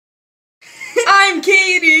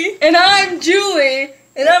And I'm Julie.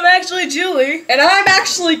 And I'm actually Julie. And I'm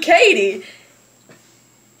actually Katie.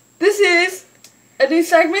 This is a new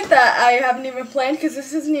segment that I haven't even planned because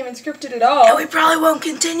this isn't even scripted at all. And we probably won't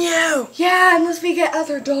continue. Yeah, unless we get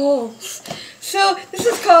other dolls. So this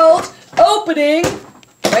is called Opening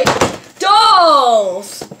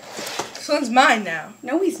Dolls. This one's mine now.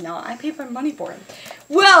 No, he's not. I paid my money for him.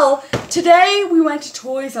 Well, today we went to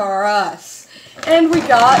Toys R Us. And we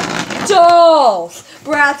got dolls.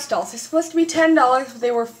 Bratz dolls. They're supposed to be $10, but they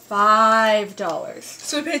were $5.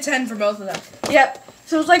 So we paid $10 for both of them. Yep.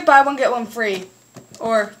 So it was like buy one, get one free.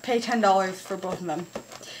 Or pay $10 for both of them.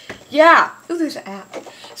 Yeah. Ooh, there's an app.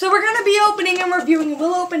 So we're going to be opening and reviewing.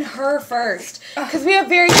 We'll open her first. Because we have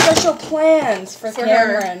very special plans for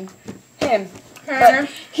Cameron. Him. Her. But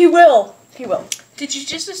he will. He will. Did you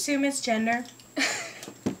just assume it's gender?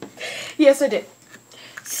 Yes, I did.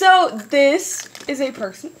 So this is a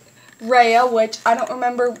person, Raya, which I don't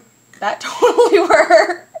remember that totally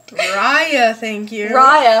were. Raya, thank you.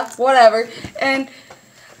 Raya, whatever. And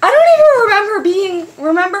I don't even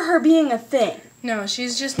remember her being a thing. No,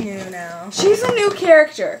 she's just new now. She's a new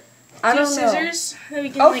character. I don't know. Scissors that we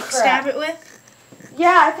can stab it with?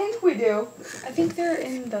 Yeah, I think we do. I think they're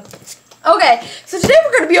in the... Okay, so today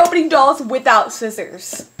we're going to be opening dolls without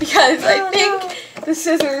scissors. Because I think the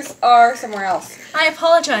scissors are somewhere else. I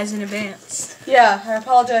apologize in advance. Yeah, I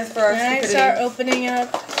apologize for our stupidity. Can I start opening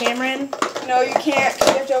up Cameron? No, you can't.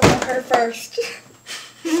 You have to open her first.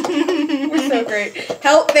 We're so great.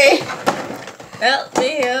 Help me. Help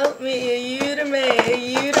me, you to me,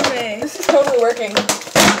 you to me. This is totally working.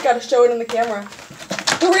 Gotta show it in the camera.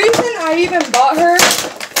 The reason I even bought her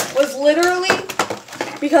was literally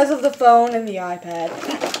because of the phone and the iPad.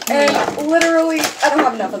 And literally, I don't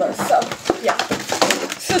have enough of those, so yeah.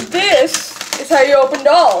 So this is how you open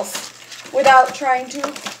dolls without trying to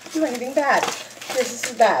do anything bad. This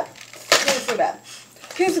is bad. Here's the bad.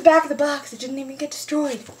 Here's the back of the box. It didn't even get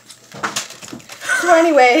destroyed. So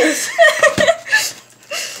anyways,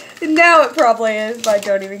 now it probably is, but I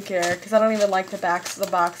don't even care because I don't even like the backs of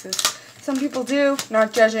the boxes. Some people do,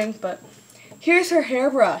 not judging, but here's her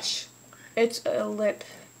hairbrush. It's a lip.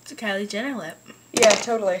 It's a Kylie Jenner lip. Yeah,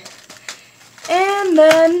 totally. And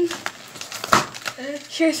then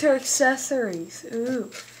here's her accessories. Ooh.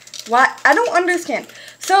 Why? I don't understand.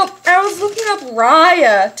 So, I was looking up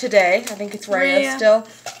Raya today. I think it's Raya still.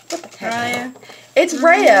 What the heck? Raya. It's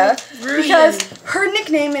Raya because her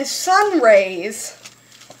nickname is Sun Rays.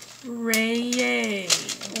 Raye.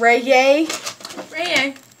 Raye?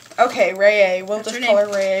 Raye. Okay, Raye. We'll just call her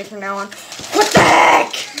Raye from now on. What the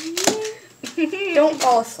heck? Don't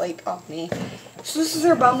fall asleep on me. So this is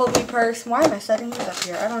her Bumblebee purse. Why am I setting this up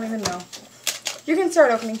here? I don't even know. You can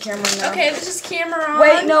start opening camera now. Okay, this is camera on.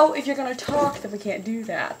 Wait, no. If you're going to talk, then we can't do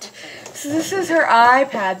that. So this is her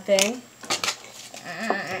iPad thing.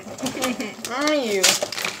 You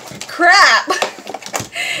crap.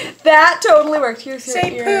 That totally worked. Here's your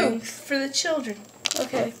earrings. Poop for the children.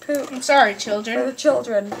 Okay, poop. I'm sorry, children. For the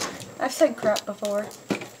children. I've said crap before.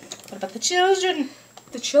 What about the children?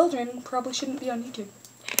 The children probably shouldn't be on YouTube.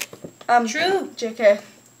 True. JK.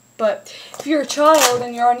 But if you're a child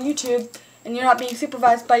and you're on YouTube and you're not being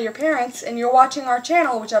supervised by your parents and you're watching our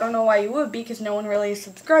channel, which I don't know why you would be because no one really is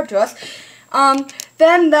subscribed to us,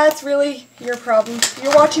 then that's really your problem.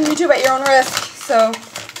 You're watching YouTube at your own risk. So,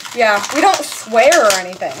 yeah. We don't swear or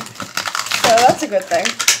anything. So that's a good thing.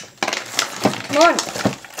 Come on.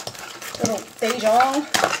 Little Beijing.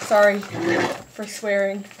 Sorry for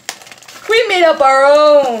swearing. We made up our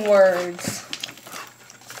own words.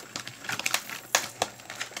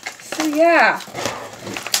 So yeah.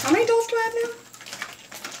 How many dolls do I have now?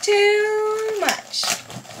 Too much.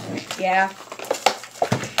 Yeah.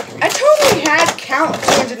 I totally had count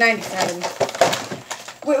 297.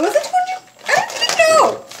 Wait, was it 200? I don't even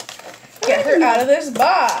know. Get her out of this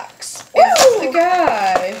box. Ooh. It's the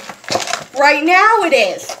guy. Right now it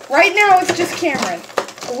is. Right now it's just Cameron.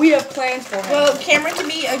 We have plans for him. Well, Cameron can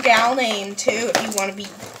be a gal name, too, if you want to be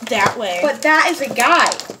that way. But that is a guy.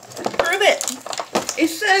 Prove it. It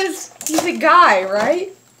says he's a guy,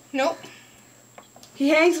 right? Nope. He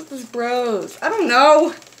hangs with his bros. I don't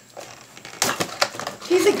know.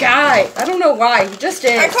 He's a guy. I don't know why. He just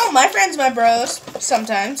is. I call my friends my bros,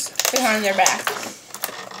 sometimes, behind their back.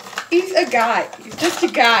 He's a guy. He's just a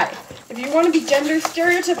guy. If you want to be gender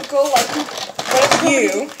stereotypical, like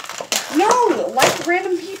You. No, like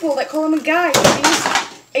random people that call him a guy. He's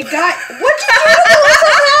a guy. What'd you do to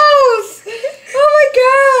the house? Oh my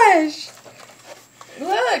gosh.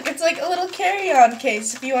 Look, it's like a little carry-on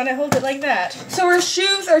case if you want to hold it like that. So her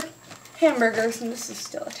shoes are hamburgers, and this is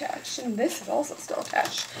still attached, and this is also still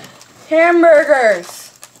attached.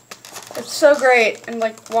 Hamburgers. It's so great. And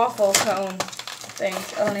like waffle cone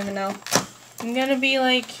things. I don't even know. I'm gonna be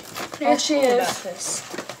like, Here she cool is. about this.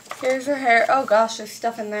 Here's her hair. Oh gosh, there's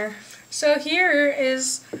stuff in there. So here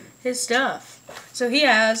is his stuff. So he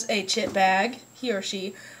has a chip bag, he or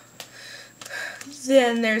she.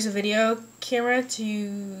 Then there's a video camera to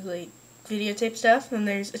like videotape stuff. Then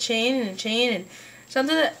there's a chain and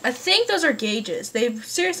something that I think those are gauges. They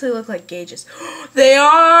seriously look like gauges. They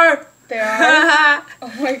are! They are?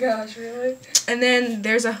 Oh my gosh, really? And then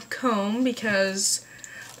there's a comb because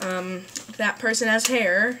that person has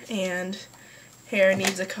hair and hair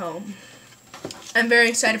needs a comb. I'm very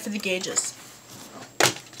excited for the gauges.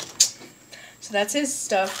 So that's his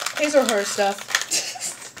stuff. His or her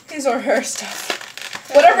stuff. His or her stuff.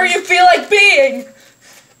 Whatever you feel like being.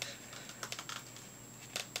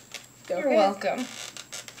 Okay. You're welcome.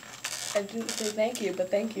 I didn't say thank you,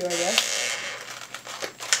 but thank you, I guess.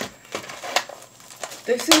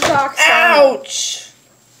 This is oxide. Ouch!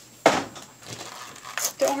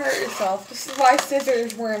 Don't hurt yourself. This is why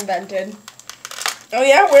scissors were invented. Oh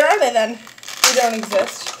yeah? Where are they then? They don't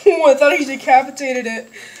exist. Oh, I thought he decapitated it.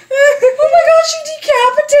 Oh my gosh, you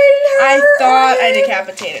decapitated her! I thought I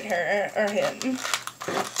decapitated her or him.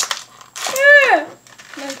 Ah,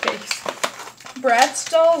 my face. Bratz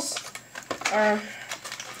dolls are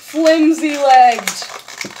Flimsy legged.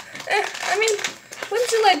 I mean,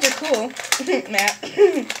 flimsy legs are cool. Matt.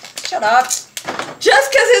 Shut up.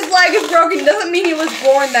 Just because his leg is broken doesn't mean he was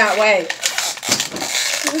born that way.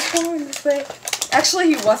 He was born this way. Actually,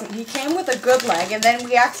 he wasn't. He came with a good leg, and then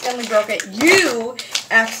we accidentally broke it. You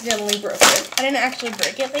accidentally broke it. I didn't actually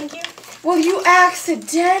break it, thank you. Well, you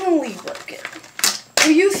accidentally broke it.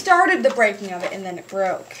 Well, you started the breaking of it, and then it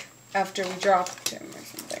broke after we dropped him or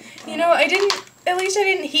something. You know, at least I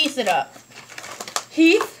didn't heath it up.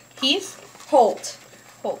 Heath? Heath? Holt.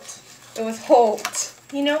 Holt. It was Holt.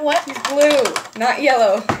 You know what? He's blue, not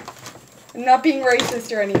yellow. I'm not being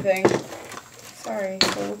racist or anything. Sorry,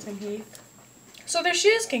 Holt and Heath. So their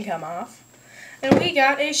shoes can come off. And we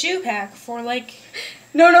got a shoe pack for like...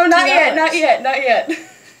 No, not $2. yet, not yet, not yet.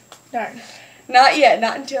 Darn. Not yet,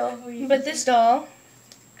 not until we... But this doll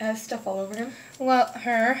has stuff all over him. Well,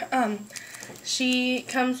 she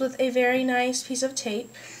comes with a very nice piece of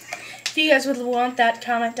tape. If you guys would want that,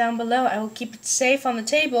 comment down below. I will keep it safe on the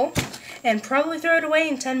table and probably throw it away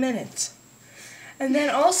in 10 minutes. And then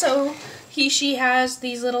also, she has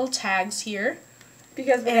these little tags here.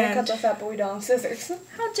 Because we're going to cut this up, but we don't have scissors.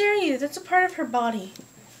 How dare you? That's a part of her body.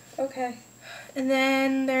 Okay. And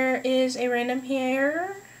then there is a random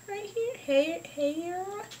hair right here. Hair.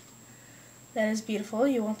 That is beautiful.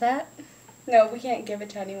 You want that? No, we can't give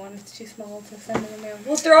it to anyone. It's too small to send in the mail.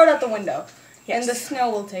 We'll throw it out the window. Yes. And the snow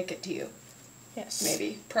will take it to you. Yes.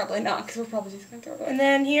 Maybe. Probably not, because we're probably just going to throw it away. And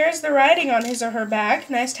then here's the writing on his or her back.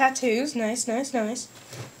 Nice tattoos. Nice, nice, nice.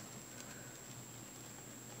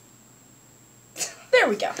 There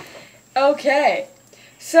we go. Okay.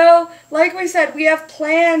 So, like we said, we have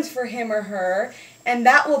plans for him or her, and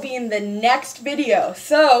that will be in the next video.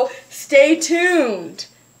 So, stay tuned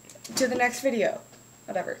to the next video.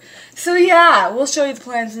 Whatever. So, yeah, we'll show you the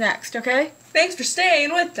plans next, okay? Thanks for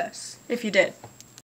staying with us. If you did.